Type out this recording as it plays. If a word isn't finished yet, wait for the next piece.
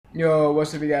Yo,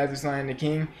 what's up you guys, it's Lion the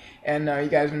King, and you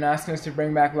guys have been asking us to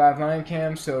bring back live Lion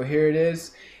Cam, so here it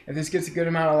is. If this gets a good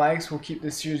amount of likes, we'll keep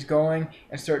this series going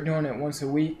and start doing it once a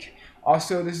week.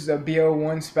 Also, this is a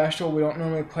BO1 special. We don't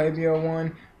normally play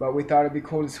BO1, but we thought it'd be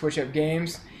cool to switch up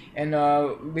games. And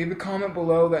leave a comment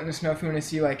below letting us know if you want to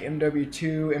see like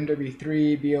MW2,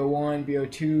 MW3, BO1,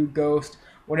 BO2, Ghost.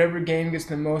 Whatever game gets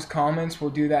the most comments,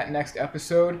 we'll do that next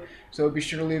episode. So be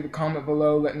sure to leave a comment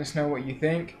below letting us know what you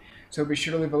think. So be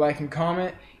sure to leave a like and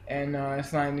comment. And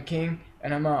it's Lion the King,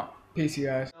 and I'm out. Peace, you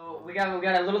guys. So we got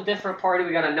a little different party.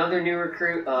 We got another new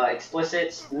recruit,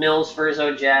 Explicits, Mills,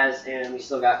 Furzo, Jazz, and we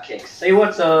still got Kicks. Say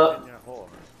what's up.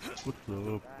 What's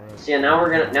up? So yeah, now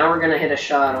we're gonna hit a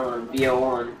shot on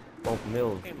BO1. Oh,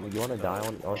 Mills, you wanna die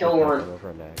on Kill one.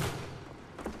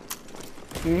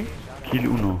 Kill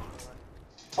uno.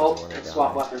 Oh, let's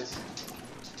swap weapons.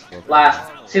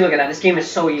 Last. See, look at that. This game is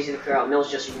so easy to clear out.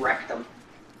 Mills just wrecked them.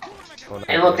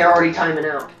 And look, they're already timing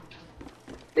out.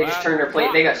 They just turned their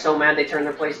They got so mad they turned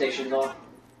their PlayStations off.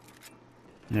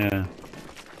 Yeah.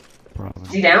 Probably.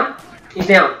 Is he down? He's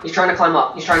down. He's trying to climb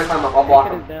up. He's trying to climb up. I'll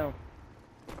block him.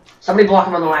 Somebody block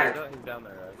him on the ladder.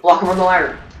 Block him on the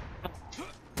ladder.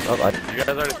 Oh, you guys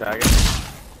already tagging?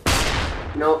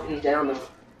 Nope, he's down though.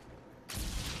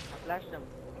 Flash them.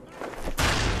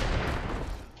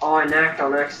 Oh, I knocked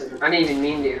on accident. I didn't even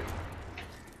mean to.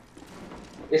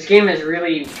 This game is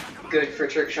really good for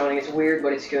trickshotting. It's weird,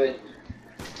 but it's good.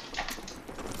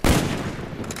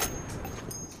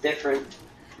 It's different.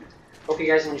 Hope you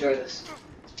guys enjoy this.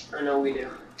 I know we do.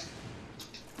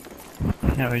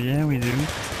 Hell yeah, we do.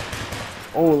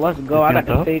 Oh, let's go. I got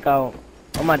the fake out.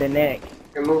 I'm on the neck.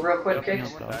 Here, move real quick,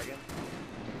 Kicks.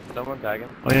 Someone tagging.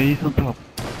 Oh yeah, he's on top.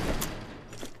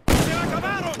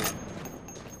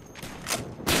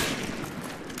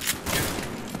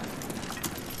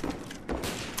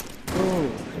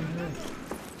 Ooh.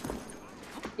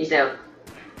 He's down.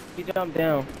 He jumped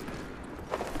down.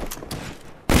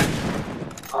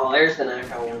 Oh, there's the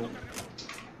knife I won.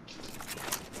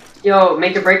 Yo,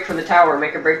 make a break for the tower.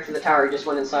 Make a break for the tower. He just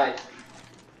went inside.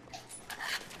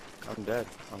 I'm dead.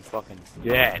 I'm fucking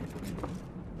dead.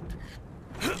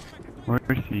 Where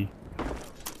is he?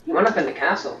 He went up in the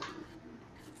castle.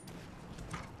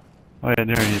 Oh yeah,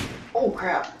 there he is. Oh,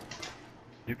 crap.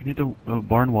 You can hit the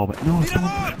barn wall, but no, don't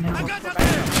push me out.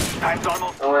 I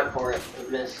went for it. I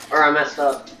missed. Or I messed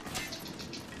up.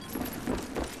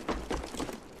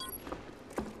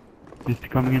 Is he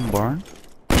coming in barn?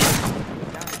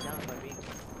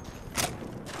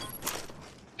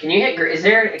 Can you hit?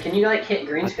 Can you like hit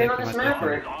green screen on this map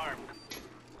or?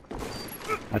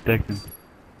 I tagged him.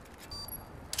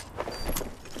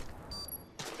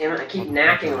 Damn it! I keep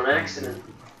knacking on accident.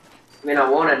 I mean, I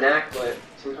want to knack, but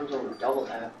sometimes I want to double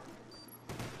tap.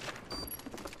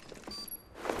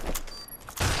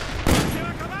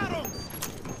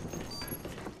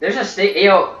 There's a state.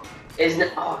 Yo, isn't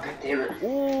it? Oh, god damn it!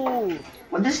 Ooh.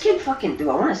 What this kid fucking do?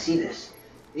 I want to see this.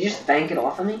 Did you just bank it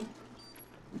off of me?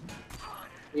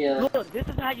 Yeah. Look, this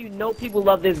is how you know people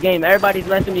love this game. Everybody's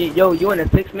messaging me, yo, you in a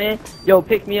 6-man? Yo,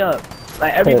 pick me up.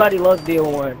 Like, everybody loves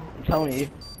BO1. I'm telling you.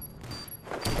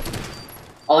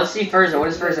 Oh, let's see Furzo. What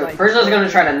is Furzo? Furzo's gonna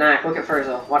try to knack. Look at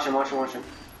Furzo. Watch him, watch him, watch him.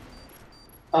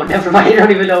 Oh, never mind. You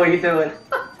don't even know what he's doing.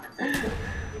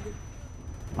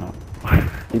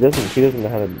 He doesn't know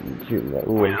how to shoot that.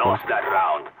 Ooh, Lost that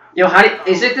round. Yo,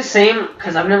 is it the same?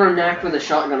 Cause I've never knacked with a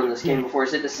shotgun in this game before.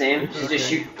 Is it the same? You just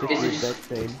shoot. Is it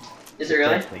just? Is it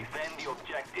really? Defend the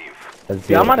objective.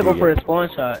 Yeah, I'm about to go for a spawn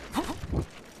shot.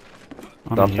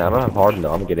 Stop saying, I don't have hard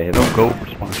enough. I'm gonna get a hit. Don't go for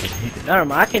spawn shot. Never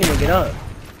mind, I can't even get up.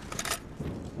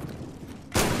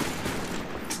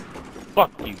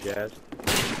 Fuck you, Jazz.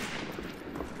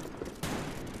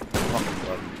 Fucking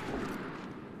love you.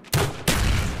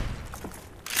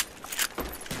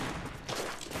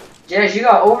 Jazz, you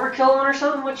got overkill on or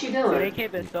something? What you They doing?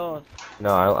 can't be stalls.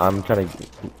 No, I'm trying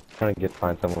to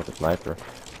find someone with a sniper.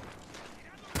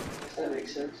 That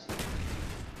makes sense.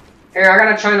 Here, I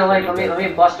gotta try to like. Let me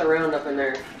bust a round up in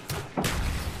there.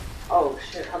 Oh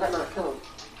shit! How'd that not kill him?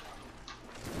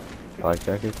 Like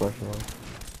Jackie question mark.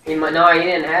 He might. No, he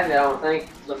didn't have it. I don't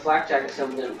think the flak jacket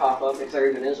symbol didn't pop up if there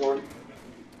even is one.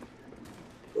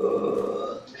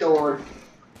 Kill one.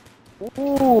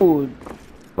 Ooh.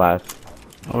 Last.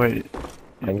 Oh wait.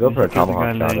 I can go for a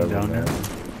tomahawk shot over there.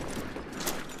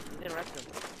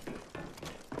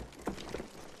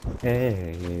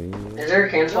 Hey. Is there a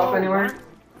can swap anywhere?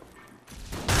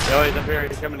 No, he's up here.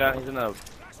 He's coming down. He's in the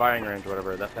firing range, or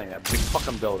whatever. That thing, that big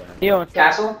fucking building. He on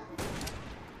Castle?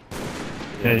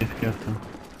 Yeah, he's castle.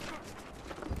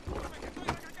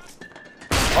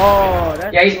 Oh,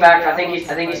 that's Yeah, he's back. I think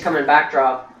he's coming back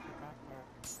drop.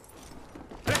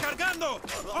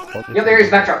 Yep, there he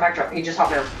is. Backdrop. He just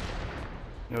hopped down.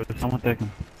 Yo, there's someone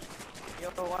taking. Yo,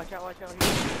 watch out.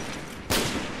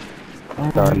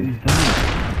 Oh, Done. he's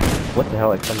done. What the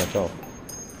hell? I killed myself.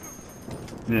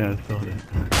 Yeah, I saw that.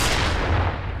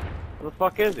 Where the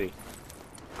fuck is he?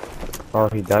 Oh,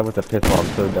 he died with a pistol. I'm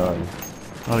so done.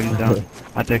 Oh, he's down.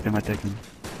 I take him. And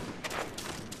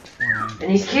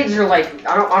these kids are like,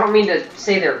 I don't mean to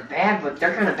say they're bad, but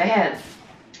they're kind of bad.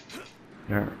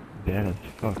 They're dead as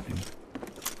fuck, dude.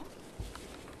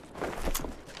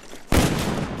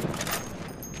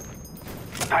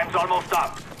 Time's almost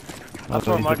up. That's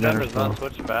why my gun does not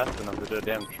switch fast enough to do a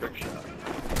damn trick shot.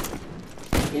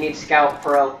 You need Scout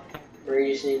Pro, or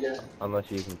you just need to.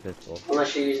 Unless you're using pistols.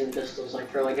 Unless you're using pistols, like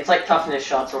for like it's like toughness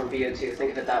shots on BO2.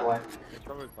 Think of it that way. He's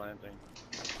probably planting.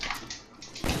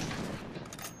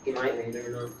 He might be. You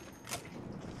never know.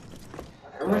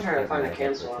 I'm gonna try to find a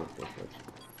cancel out.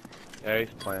 Yeah, he's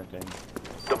planting.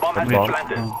 The bomb has been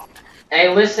planted. Oh, Hey,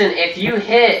 listen, if you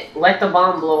hit, let the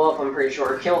bomb blow up, I'm pretty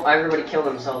sure. Or kill everybody kill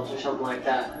themselves or something like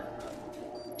that.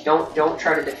 Don't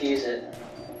try to defuse it.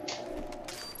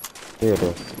 Here,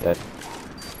 bro. Dead.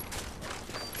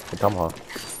 The tomahawk.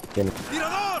 Get him.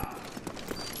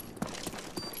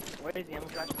 Where is he? I'm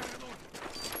flashing.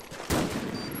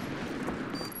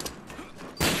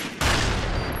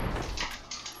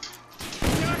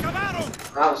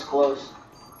 That was close.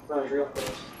 That was real close.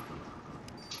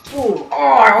 Ooh, oh,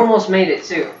 I almost made it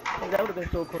too. That would have been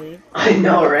so clean. I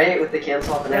know, right? With the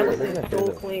cancel off and That would have everything. been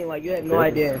so clean, like you had no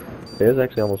idea. There's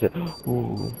actually almost hit.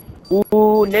 Ooh.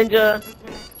 Ooh, ninja.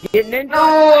 Get ninja.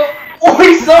 No! Oh,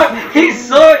 he sucked! He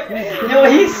sucked! Yo,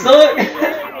 he sucked!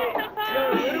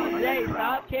 Hey,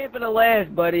 stop camping the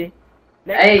last, buddy.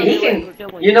 Hey, he can.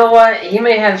 You know what? He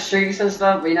may have streaks and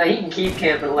stuff, but you know he can keep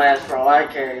camping last for all I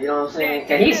care. You know what I'm saying?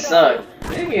 Cause he sucked.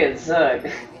 He can suck.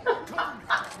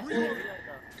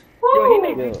 Yo, he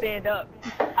makes me stand up.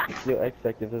 Yo,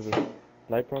 X-Tech, if there's a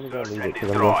sniper on me, I'll leave it,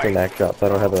 because I'm going for an act drop, so I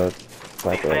don't have a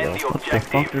sniper right Defend now. the what the fuck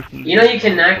objective. is You know you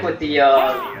can knack with the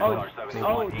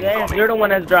Oh, damn, you're the one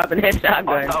that's dropping that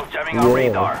shotgun. Hostiles jamming our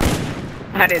radar.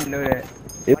 I didn't know that.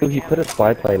 Ew, he put a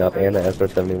spy plane up and the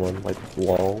SR-71, like,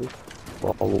 wall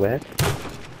wet.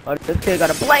 Oh, this kid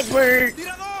got a blackbird.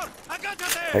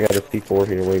 I got a C4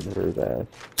 here waiting for his ass.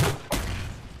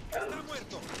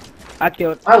 I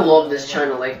killed. I love this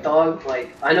China Lake dog.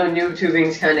 Like, I know noob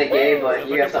tubing's kind of gay, but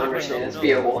you have to understand it's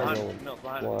BO1.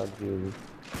 Squad, dude.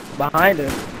 Behind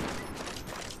him.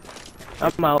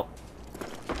 I'm out.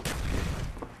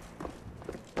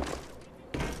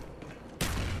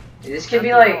 Dude, this could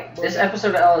be like, this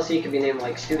episode of LSE could be named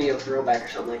like Studio Throwback or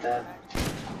something like that.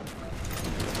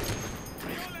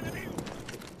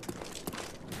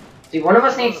 Dude, one of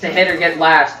us needs to hit or get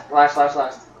last. Last.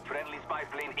 Friendly spy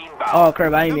plane inbound. Oh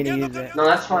crap, I didn't mean to use that. No,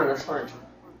 that's fine, that's fine.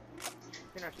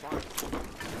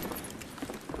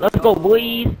 Let's go,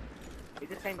 boys. He's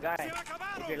the same guy.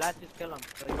 If you're last, just kill him.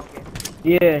 So you don't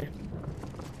get... Yeah.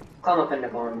 Climb up in the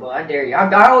barn, boy. I dare you.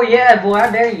 Oh yeah, boy.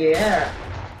 I dare you. Yeah.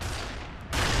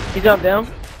 He jumped down.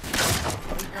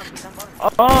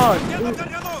 Oh, dude.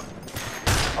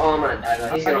 Oh, I'm gonna die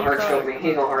though. He's gonna hard scope me.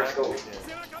 He's gonna hard scope me.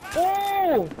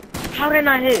 Oh! How did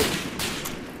I hit?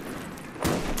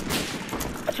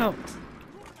 Watch out.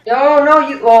 Yo, no,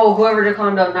 you. Oh, whoever just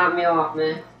climbed up knocked me off,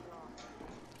 man.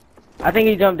 I think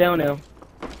he jumped down now.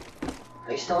 Oh,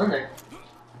 he's still in there.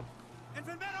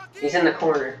 He's in the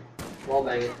corner. Wall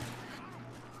banging.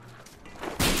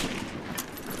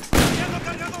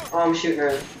 Oh, I'm shooting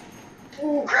her.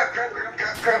 Oh,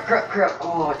 crap.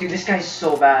 Oh, dude, this guy's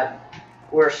so bad.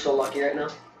 We're so lucky right now.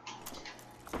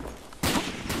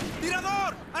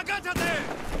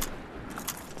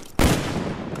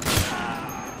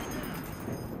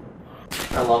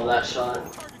 I love that shot.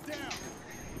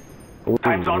 Ooh,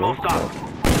 Time's almost up.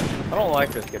 I don't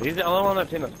like this kid. He's the only one on that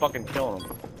team that's fucking killing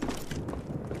him.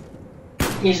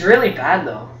 He's really bad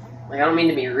though. Like, I don't mean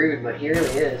to be rude, but he really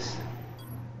is.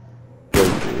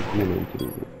 You need to do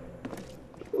it.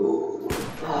 Ooh.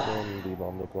 Don't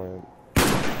de-bomb the plant.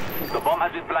 The bomb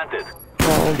has been planted.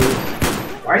 Oh, dude.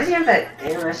 Why does he have that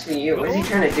damn SVU? What is he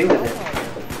trying to do with it?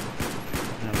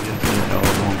 Yeah, we have the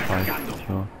L1 fight,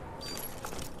 so...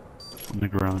 On the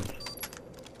ground.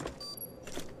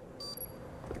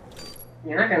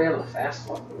 You're not gonna be able to fast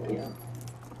walk him, you know.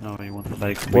 No, he wants to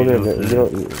like Well, wait out then, the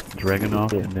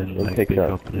Dragunov and then like pick pick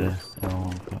up. up the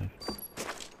L1.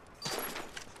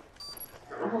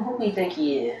 Who do you think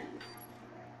he is?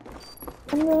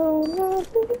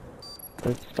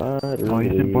 That's fine. Oh,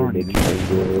 he's in Barney.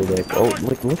 Like, oh,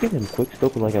 look at him quick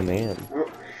scoping like a man.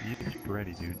 He's just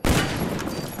ready, dude.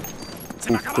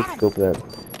 Ooh, quick scope that.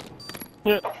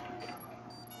 Yeah.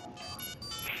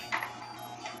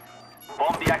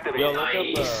 Yo, look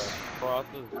Nice. up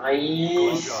crosses.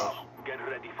 Nice. Get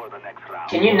ready for the next round.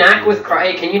 Can you knack with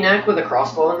hey, can you knack with a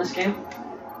crossbow in this game?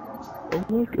 Oh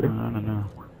my god.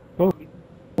 No.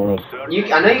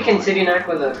 I know you can city knack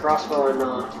with a crossbow and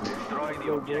Destroy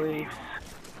the objectives.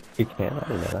 You can't, I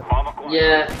didn't know that. Bomb acquired.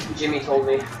 yeah, Jimmy told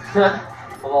me.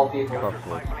 Of all people.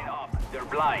 Spy plane up. They're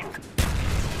blind.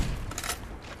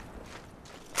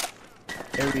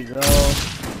 There we go.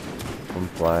 Some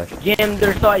flash. Jam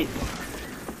their sights.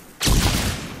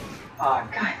 Oh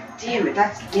god damn it,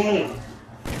 that's gay.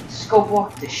 Scope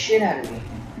walked the shit out of me.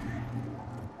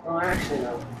 Oh, actually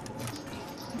no.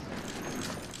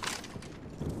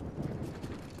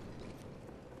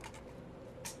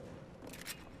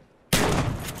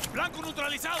 Blanco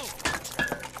neutralizado.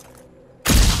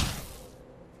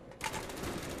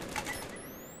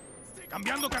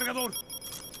 Cambiando cargador.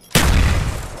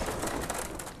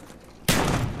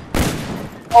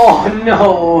 Oh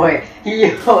no way!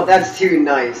 Yo, that's too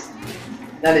nice.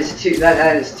 That is too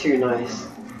nice.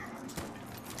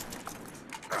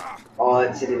 Oh,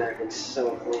 that city knack looks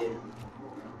so clean.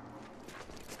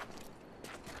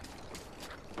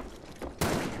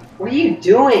 What are you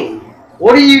doing?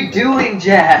 What are you doing,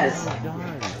 Jazz?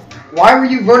 Why were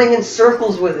you running in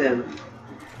circles with him?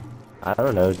 I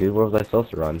don't know, dude. Where was I supposed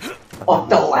to run? Up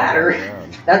the ladder.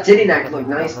 That titty knack looked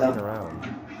nice Running though.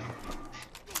 around.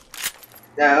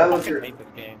 Yeah, that I looked hate this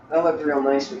game. real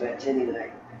nice with that titty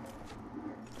neck.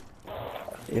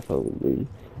 If only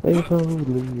I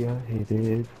hit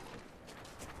it.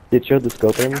 Did it show the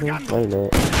scope or anything? Wait a minute.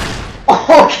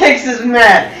 Oh, Kix is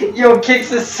mad! Yo,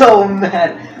 Kix is so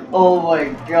mad! Oh my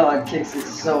god, Kix is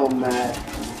so mad.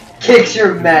 Kix,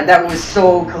 you're mad. That was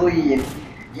so clean.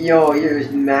 Yo, you're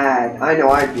mad. I know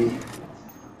I'd be.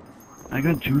 I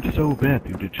got juked so bad,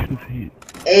 dude. It should have hit.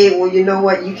 Hey, well, you know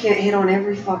what? You can't hit on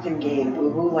every fucking game,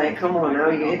 boo-boo. Like, come on now.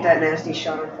 You hit that nasty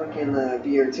shot on fucking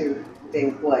BO2.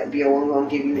 Think what? BO1 gonna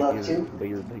give you love too?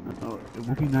 Oh, it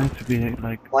would be nice to be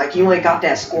like. Like, you ain't got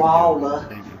that squall,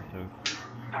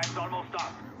 Time's almost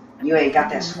up. You ain't got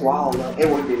that squall, It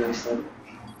would be nice though.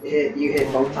 You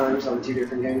hit both times on 2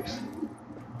 different games.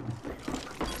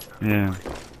 Yeah.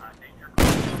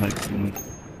 Like,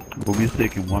 we'll be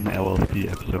taking one LLC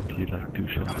episode here, like 2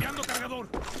 shots. Cambiando cargador.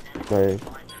 Right.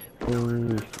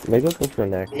 Maybe I'll go for a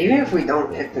neck. Even if we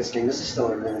don't hit this game, this is still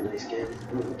a really nice game.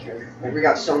 I don't care. Like, we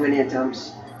got so many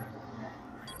attempts.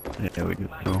 Yeah, we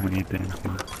got so many things.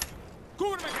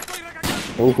 Cúbreme que estoy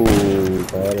recargando. Ooh, I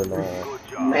don't know. Good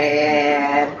job.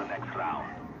 Man. For the next round.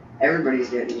 Everybody's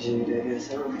getting G, I guess.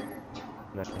 Huh?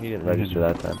 No, he didn't register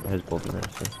that time. His bolt didn't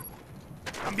register.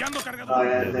 Cambiando Oh, cargador. yeah,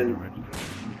 Yeah, then. didn't register.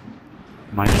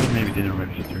 My screen maybe didn't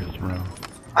register as well.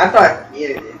 I thought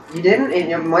you didn't?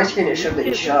 In my screen it showed that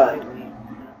you shot.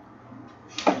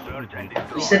 Search and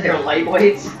destroy. You said they're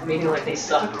lightweights? Meaning like they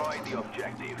suck? Destroy the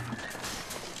objective.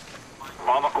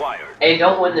 Bomb acquired. Hey,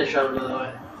 don't win this round, by the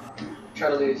way. Try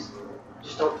to lose.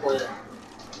 Just don't play it.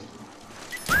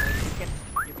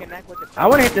 I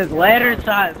wanna hit this ladder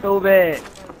shot so bad.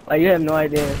 Like, you have no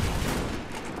idea.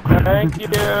 Thank you.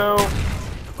 Go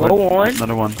on.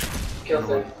 Another one. Kill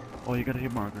thing. Oh, you got a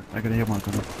hit marker. I got a hit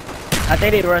marker. I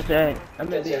think they rushed that. I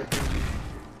mean, That's it.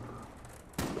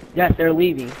 yes, they're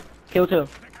leaving. Kill 2.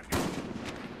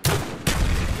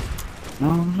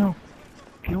 No.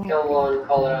 Kill Kill one,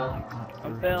 call it out.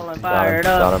 I'm feeling Got him. fired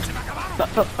up. Got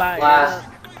him. Fired Last.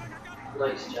 up.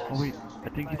 Nice, Jess. Oh wait, I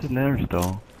think it's a ladders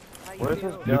though. Where's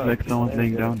this Look gun? like someone's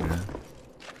laying down there.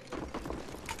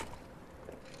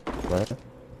 What?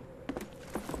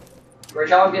 Where'd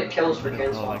y'all get kills for Oh,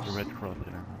 Ken like a swaps? red cross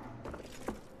there.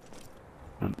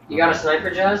 You got a sniper,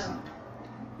 Jazz?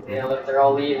 Yeah, look, they're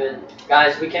all leaving.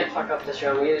 Guys, we can't fuck up this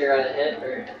round. We either gotta hit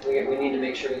or we need to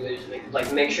make sure we lose.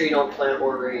 Make sure you don't plant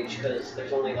or rage, because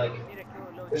there's only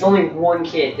one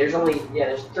kid. There's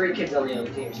 3 kids on the other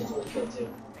team, so it's only kill 2.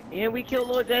 Yeah, we killed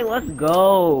Lord J. Let's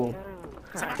go.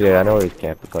 Yeah, I know where he's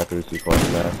camped. It's like Lucy for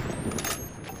that.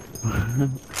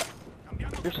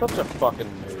 You're such a fucking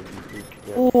noob. you piece of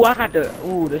shit. Ooh, I got the.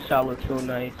 Ooh, this shot looks so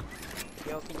nice.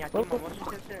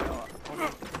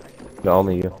 No,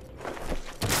 only you.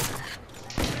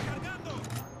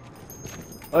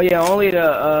 Oh yeah, only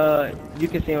the you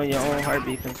can see on your own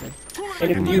heartbeat something.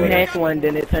 And if you hack one,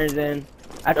 then it turns in.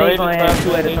 I Yo, think he's I just have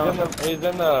 2 at a he's time. he's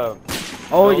in the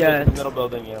Oh building, yes. middle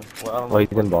building, yeah. Well, I don't know. Oh,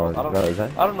 he's in barn. I don't, No, is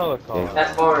that? I don't know the call. Yeah.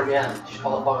 That's barn, yeah. Just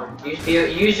call it barn. Just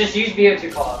use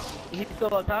BO2 calls. He's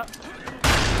still up top.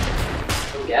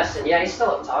 I'm guessing. Yeah, he's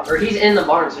still up top. Or he's in the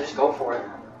barn, so just go for it.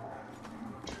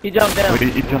 He jumped down.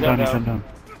 Wait, he jumped down.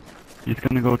 He's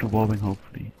gonna go to Walling,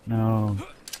 hopefully. No.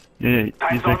 Yeah, he's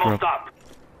Time's back almost up.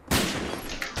 up.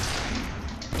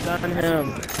 Done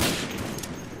him.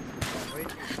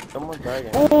 Someone's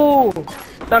dragging. Ooh!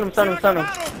 Stun him, stun him, stun him.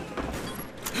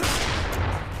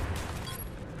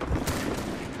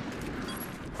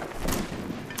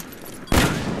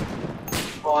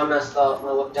 Oh, I messed up.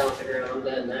 I looked down at the ground. I'm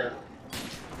dead now.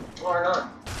 Or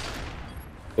not.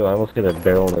 Yo, I almost hit a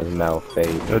barrel in his mouth face.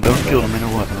 Yo, don't kill no matter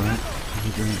what, alright?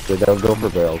 So don't go for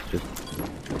barrels, just...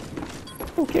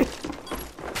 Okay.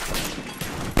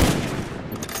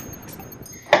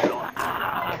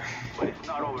 But it's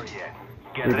not over yet.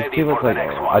 Get Dude, this ready kid looks for the like...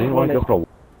 next I one. didn't want to go for a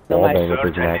wall bang with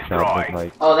his max shot, but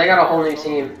like... Oh, they got a whole new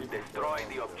team. Destroy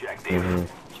the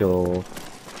objective. Kill...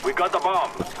 We got the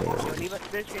bomb.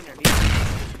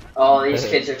 Oh, these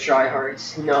kids are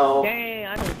tryhards. No. Dang,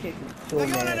 I know kids so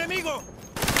mad.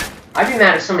 I'd be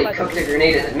mad if somebody cooked a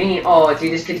grenade at me. Oh,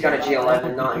 dude, this kid's got a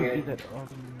G11. Not good.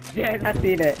 Yeah, I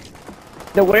see that.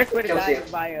 The worst way to Kill die you. is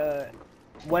by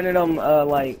one of them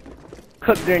like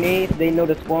cooked grenades. They know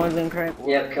the spawns and crap. or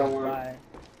Yep, kill one. by,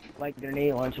 like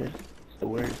grenade launchers. It's the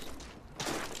worst.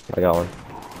 I got one.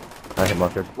 I hit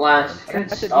mustard. Last. Good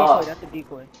That's a decoy. stuff. That's a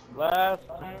decoy. Last.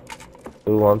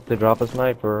 Who wants to drop a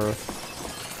sniper?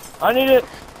 I need it.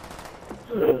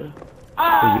 Dude,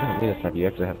 you don't need a sniper, you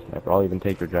actually have a sniper. I'll even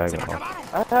take your dragon off.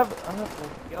 I have.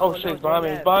 Oh shit, he's behind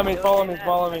me. He's behind me. He's following me. He's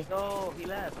following me. No, he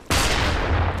left.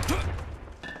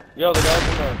 Yo, the guy's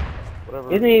in the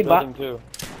whatever Isn't he building too.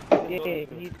 Yeah,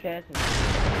 he's casting.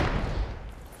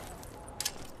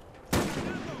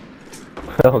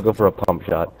 I'll go for a pump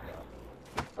shot.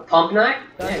 A pump knife?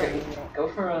 Yeah, go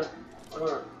for a...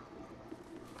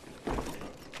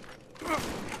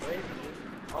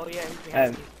 Oh yeah, he's in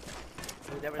castle.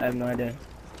 I have no idea.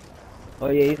 Oh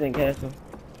yeah, he's in castle.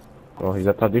 Oh, he's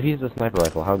up top. Dude, he's a sniper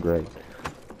rifle. How great.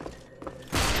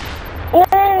 Oh!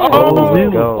 Oh,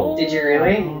 let's go. Did you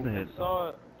really? Saw that. Saw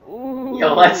it. Ooh.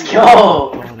 Yo, let's go!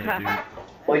 Saw that, dude.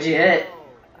 What'd you hit?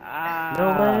 No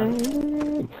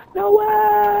way! No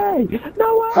way!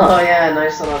 No way! Oh yeah,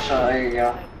 nice little shot. There you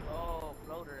go. Oh,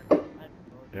 floater.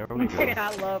 There we go.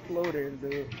 I love floaters,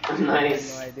 dude.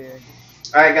 Nice. I have no idea.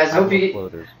 Alright guys, hope you...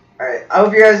 Floaters. Alright, I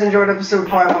hope you guys enjoyed episode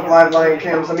 5 of Live Lion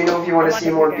Cams. Let me know if you want to see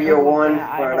more BO1,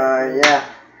 but yeah.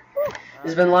 This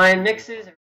has been Lion Mixes.